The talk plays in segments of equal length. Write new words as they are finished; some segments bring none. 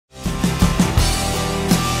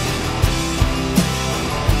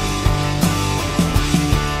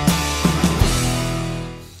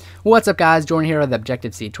What's up guys, Jordan here with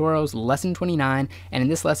Objective-C Tutorials, lesson 29, and in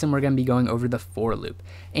this lesson we're going to be going over the for loop.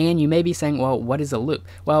 And you may be saying, well, what is a loop?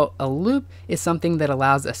 Well, a loop is something that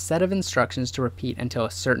allows a set of instructions to repeat until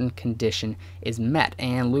a certain condition is met.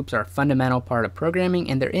 And loops are a fundamental part of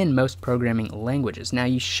programming, and they're in most programming languages. Now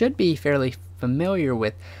you should be fairly familiar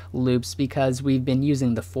with loops because we've been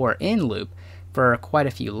using the for in loop for quite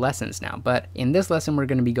a few lessons now. But in this lesson we're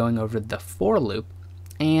going to be going over the for loop,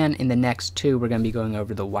 and in the next two we're going to be going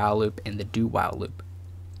over the while loop and the do while loop.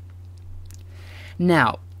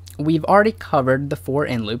 Now we've already covered the for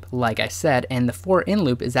in loop, like I said, and the for in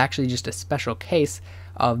loop is actually just a special case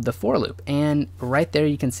of the for loop. And right there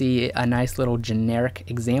you can see a nice little generic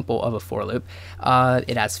example of a for loop.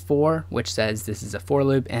 It has for, which says this is a for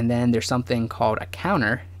loop, and then there's something called a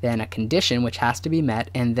counter, then a condition which has to be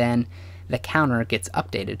met, and then the counter gets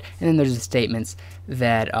updated, and then there's the statements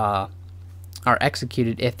that are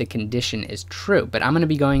executed if the condition is true. But I'm going to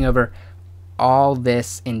be going over all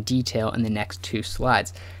this in detail in the next two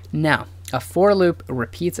slides. Now, a for loop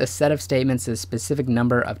repeats a set of statements a specific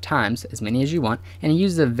number of times, as many as you want, and it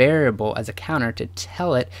uses a variable as a counter to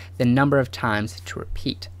tell it the number of times to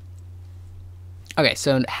repeat. Okay,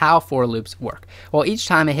 so how for loops work? Well, each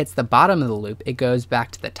time it hits the bottom of the loop, it goes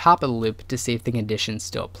back to the top of the loop to see if the condition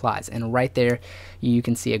still applies. And right there, you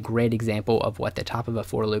can see a great example of what the top of a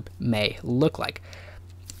for loop may look like.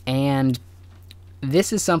 And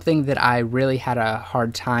this is something that I really had a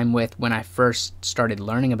hard time with when I first started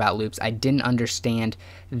learning about loops. I didn't understand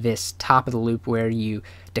this top of the loop where you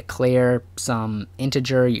declare some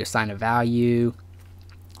integer, you assign a value,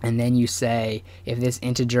 and then you say if this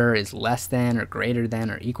integer is less than or greater than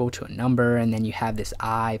or equal to a number, and then you have this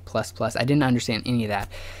I plus plus. I didn't understand any of that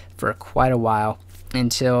for quite a while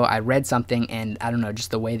until I read something, and I don't know, just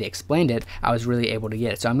the way they explained it, I was really able to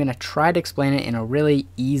get it. So I'm going to try to explain it in a really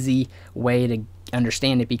easy way to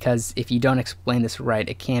understand it, because if you don't explain this right,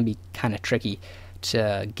 it can be kind of tricky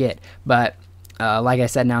to get. But like I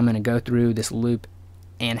said, now I'm going to go through this loop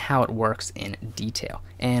and how it works in detail.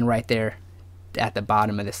 And right there at the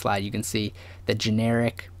bottom of the slide you can see the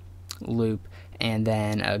generic loop and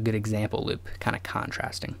then a good example loop, kind of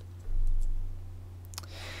contrasting.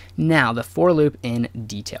 Now the for loop in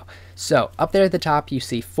detail. So up there at the top you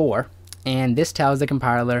see for, and this tells the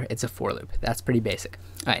compiler it's a for loop. That's pretty basic.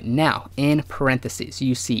 Alright, now in parentheses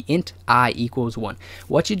you see int I equals 1.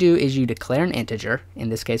 What you do is you declare an integer. In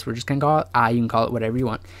this case we're just going to call it I, you can call it whatever you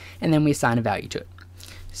want, and then we assign a value to it.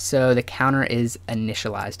 So the counter is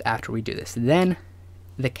initialized after we do this. Then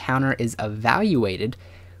the counter is evaluated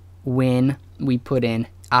when we put in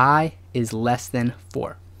I is less than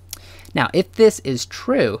 4. Now if this is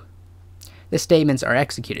true, the statements are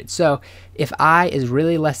executed. So if I is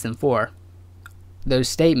really less than 4, those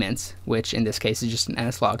statements, which in this case is just an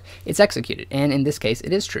NSLog, it's executed. And in this case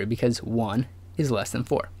it is true because 1 is less than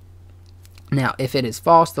 4. Now if it is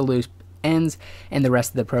false, the loop ends and the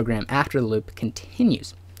rest of the program after the loop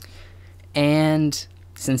continues. And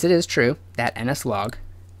since it is true, that NSLog,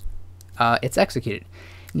 it's executed.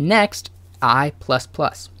 Next, I plus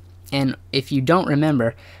plus. And if you don't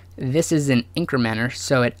remember, this is an incrementer,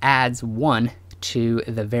 so it adds 1 to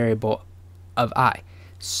the variable of I.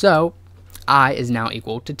 So I is now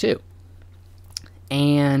equal to 2.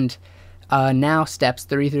 And now steps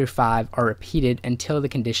 3 through 5 are repeated until the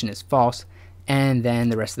condition is false, and then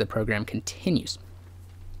the rest of the program continues.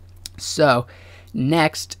 So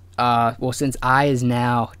next, well, since I is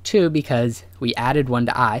now 2 because we added 1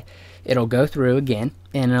 to I, it'll go through again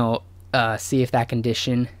and it'll see if that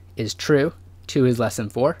condition is true. 2 is less than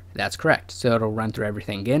 4. That's correct. So it'll run through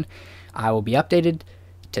everything again. I will be updated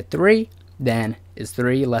to 3. Then is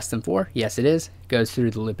 3 less than 4? Yes, it is. Goes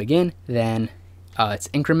through the loop again. Then it's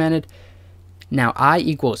incremented. Now I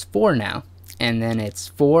equals 4 now, and then it's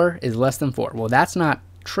 4 is less than 4. Well, that's not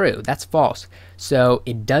true. That's false. So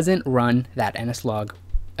it doesn't run that NSLog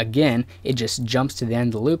again. It just jumps to the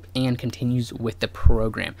end of the loop and continues with the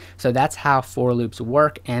program. So that's how for loops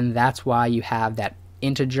work, and that's why you have that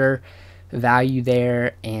integer value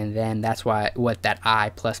there, and then that's why what that I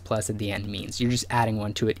plus plus at the end means. You're just adding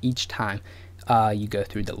 1 to it each time you go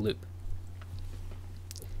through the loop.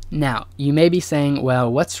 Now you may be saying,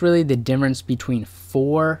 well, what's really the difference between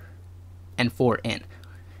for and for in?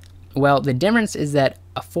 Well, the difference is that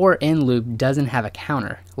a for in loop doesn't have a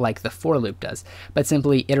counter like the for loop does, but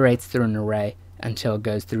simply iterates through an array until it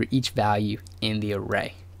goes through each value in the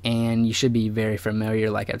array. And you should be very familiar,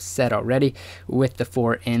 like I've said already, with the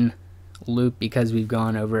for in loop because we've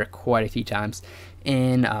gone over it quite a few times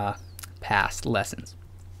in past lessons.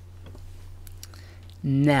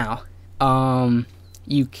 Now,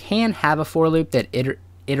 you can have a for loop that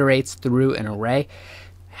iterates through an array.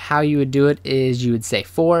 how you would do it is you would say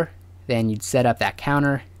 4, then you'd set up that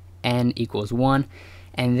counter n equals 1,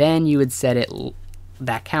 and then you would set it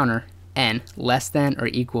that counter n less than or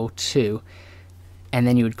equal to, and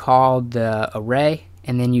then you would call the array,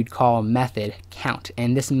 and then you'd call method count.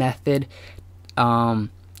 And this method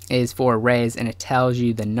is for arrays, and it tells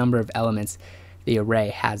you the number of elements the array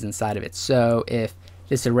has inside of it. So if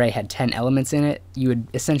this array had 10 elements in it, you would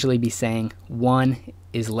essentially be saying 1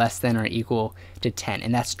 is less than or equal to 10,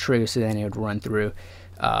 and that's true. So then it would run through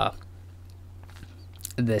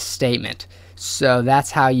the statement. So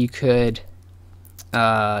that's how you could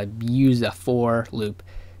use a for loop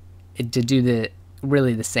to do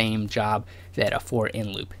really the same job that a for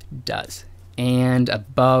in loop does. And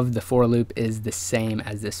above the for loop is the same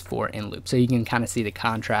as this for in loop. So you can kind of see the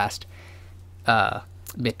contrast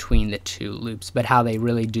between the two loops, but how they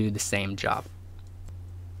really do the same job.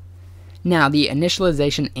 Now, the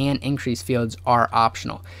initialization and increase fields are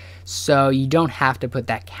optional, so you don't have to put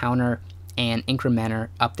that counter and incrementer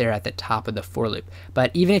up there at the top of the for loop.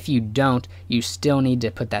 But even if you don't, you still need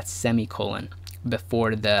to put that semicolon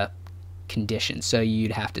before the condition. So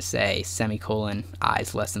you'd have to say semicolon I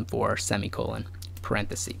is less than 4 semicolon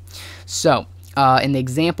parenthesis. So in the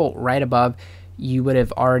example right above, you would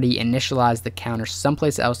have already initialized the counter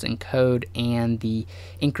someplace else in code, and the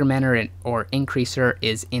incrementer or increaser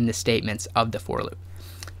is in the statements of the for loop.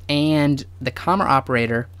 And the comma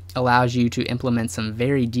operator allows you to implement some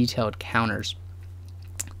very detailed counters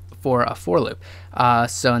for a for loop.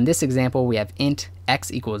 So in this example, we have int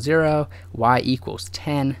x equals 0, y equals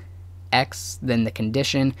 10, x, then the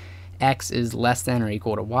condition x is less than or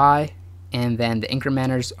equal to y, and then the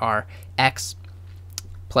incrementers are x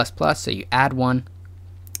plus plus, so you add 1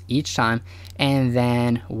 each time, and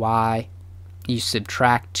then y, you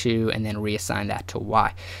subtract 2 and then reassign that to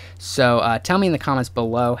y. So tell me in the comments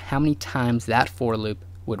below how many times that for loop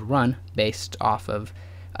would run based off of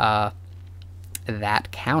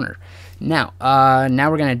that counter. Now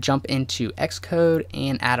we're going to jump into Xcode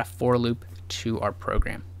and add a for loop to our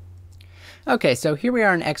program. Okay, so here we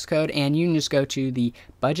are in Xcode, and you can just go to the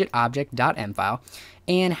budgetobject.m file,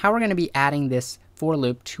 and how we're going to be adding this for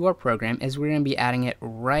loop to our program is we're going to be adding it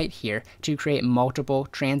right here to create multiple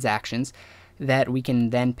transactions that we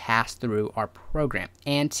can then pass through our program.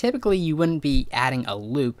 And typically you wouldn't be adding a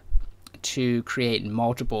loop to create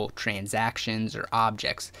multiple transactions or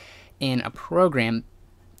objects in a program.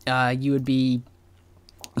 You would be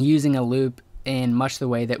using a loop in much the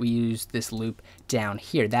way that we use this loop down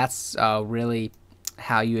here. That's really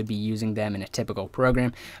how you would be using them in a typical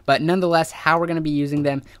program. But nonetheless, how we're going to be using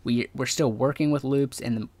them, we're still working with loops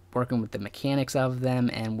and working with the mechanics of them,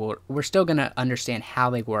 and we're still going to understand how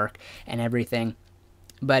they work and everything,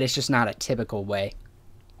 but it's just not a typical way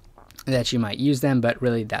that you might use them, but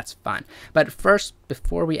really that's fine. But first,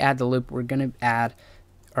 before we add the loop, we're going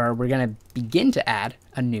to begin to add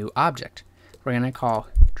a new object. We're going to call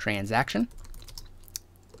transaction,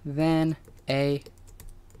 then a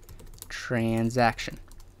transaction.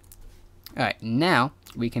 All right, now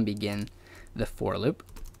we can begin the for loop.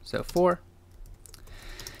 So for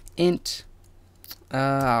int,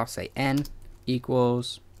 I'll say n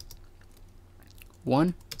equals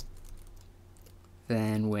 1.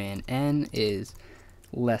 Then when n is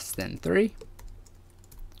less than 3,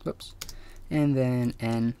 whoops, and then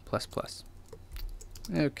n plus plus.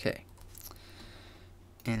 Okay,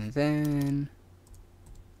 and then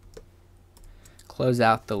close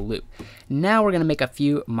out the loop. Now we're going to make a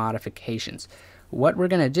few modifications. What we're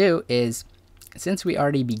going to do is, since we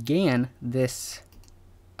already began this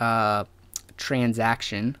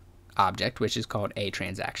transaction object, which is called a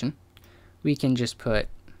transaction, we can just put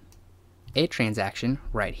a transaction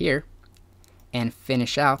right here and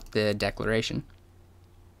finish out the declaration,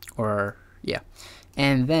 or yeah,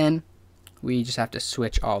 and then we just have to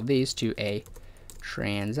switch all of these to a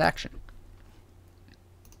transaction.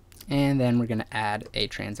 And then we're going to add a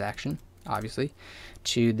transaction, obviously,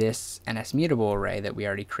 to this NS mutable array that we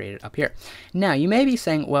already created up here. Now, you may be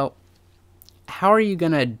saying, well, how are you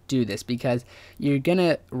going to do this? Because you're going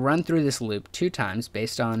to run through this loop 2 times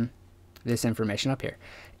based on this information up here.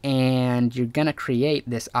 And you're going to create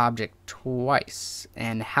this object twice.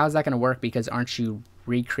 And how's that going to work? Because aren't you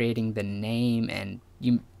recreating the name? And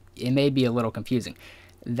it may be a little confusing.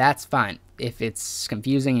 That's fine if it's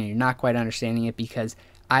confusing and you're not quite understanding it, because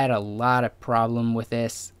I had a lot of problem with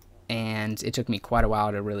this, and it took me quite a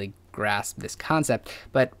while to really grasp this concept.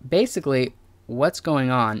 But basically, what's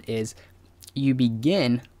going on is you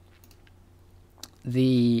begin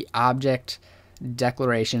the object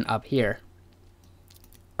declaration up here,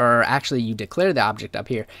 or actually you declare the object up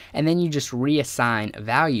here, and then you just reassign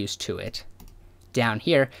values to it down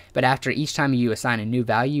here, but after each time you assign a new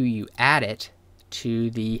value, you add it to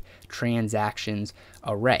the transactions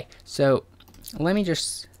array. So let me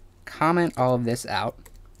just comment all of this out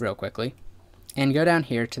real quickly and go down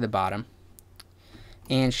here to the bottom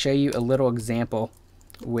and show you a little example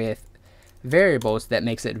with variables that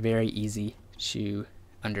makes it very easy to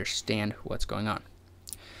understand what's going on.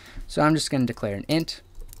 So I'm just going to declare an int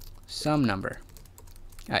sum number.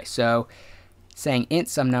 Alright, so saying int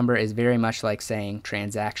sum number is very much like saying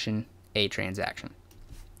transaction a transaction.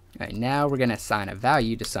 Alright, now we're going to assign a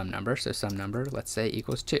value to sum number. So sum number, let's say,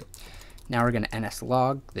 equals 2. Now we're going to ns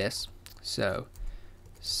log this. So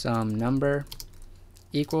sum number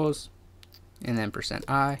equals, and then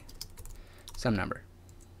 %i, sum number.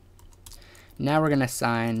 Now we're going to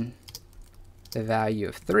assign the value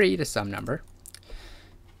of 3 to sum number,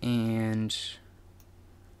 and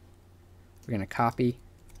we're going to copy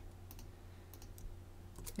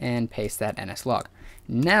and paste that ns log.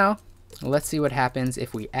 Now let's see what happens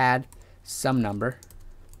if we add sum number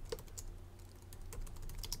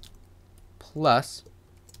plus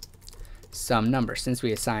sum number, since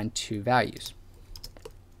we assigned two values.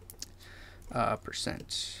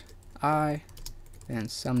 %i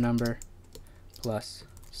and sum number plus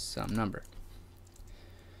sum number.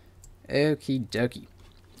 Okie dokie.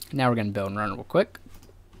 Now we're going to build and run real quick.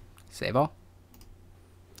 Save all.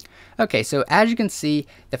 Okay, so as you can see,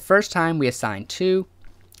 the first time we assigned 2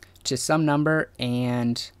 to sum number,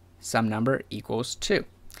 and sum number equals 2.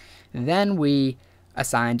 Then we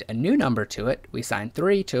assigned a new number to it. We assigned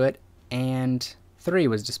 3 to it, and 3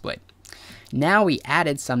 was displayed. Now we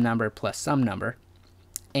added sum number plus sum number,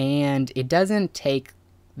 and it doesn't take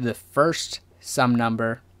the first sum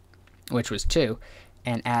number, which was 2,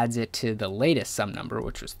 and adds it to the latest sum number,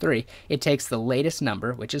 which was 3. It takes the latest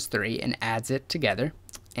number, which is 3, and adds it together.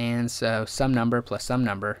 And so sum number plus sum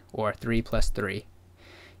number, or 3 plus 3,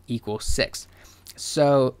 equals 6.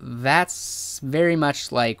 So that's very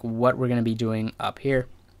much like what we're going to be doing up here.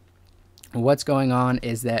 What's going on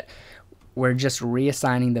is that we're just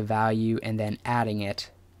reassigning the value and then adding it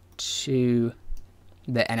to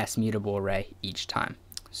the NS mutable array each time.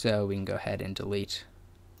 So we can go ahead and delete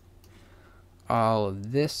all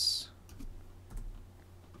of this.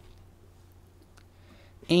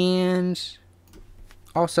 And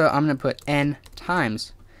also I'm going to put n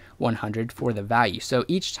times 100 for the value. So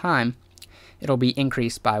each time it'll be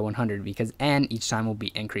increased by 100 because n each time will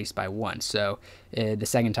be increased by 1. So the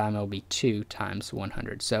second time it'll be 2 times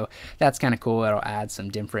 100. So that's kind of cool. It'll add some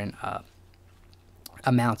different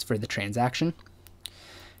amounts for the transaction.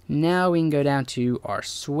 Now we can go down to our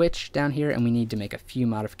switch down here, and we need to make a few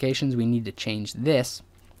modifications. We need to change this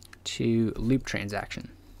to loop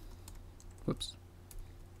transaction. Whoops.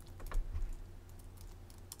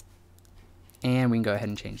 And we can go ahead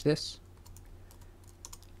and change this.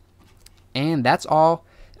 And that's all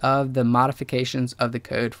of the modifications of the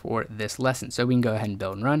code for this lesson. So we can go ahead and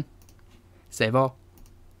build and run. Save all.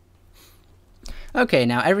 Okay,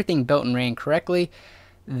 now everything built and ran correctly.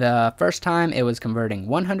 The first time it was converting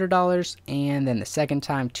 $100, and then the second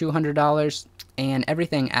time $200, and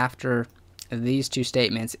everything after these two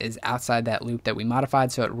statements is outside that loop that we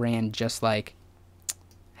modified, so it ran just like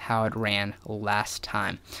how it ran last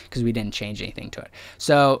time because we didn't change anything to it.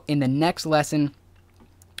 So in the next lesson,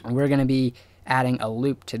 we're going to be adding a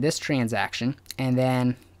loop to this transaction, and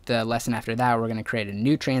then the lesson after that we're going to create a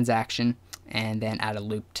new transaction and then add a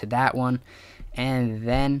loop to that one, and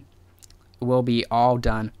then we'll be all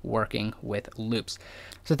done working with loops.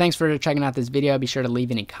 So thanks for checking out this video. Be sure to leave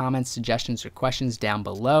any comments, suggestions, or questions down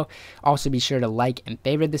below. Also be sure to like and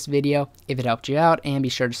favorite this video if it helped you out, and be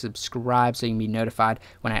sure to subscribe so you can be notified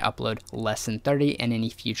when I upload lesson 30 and any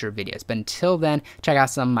future videos. But until then, check out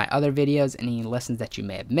some of my other videos and any lessons that you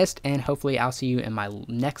may have missed, and hopefully I'll see you in my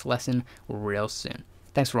next lesson real soon.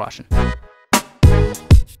 Thanks for watching.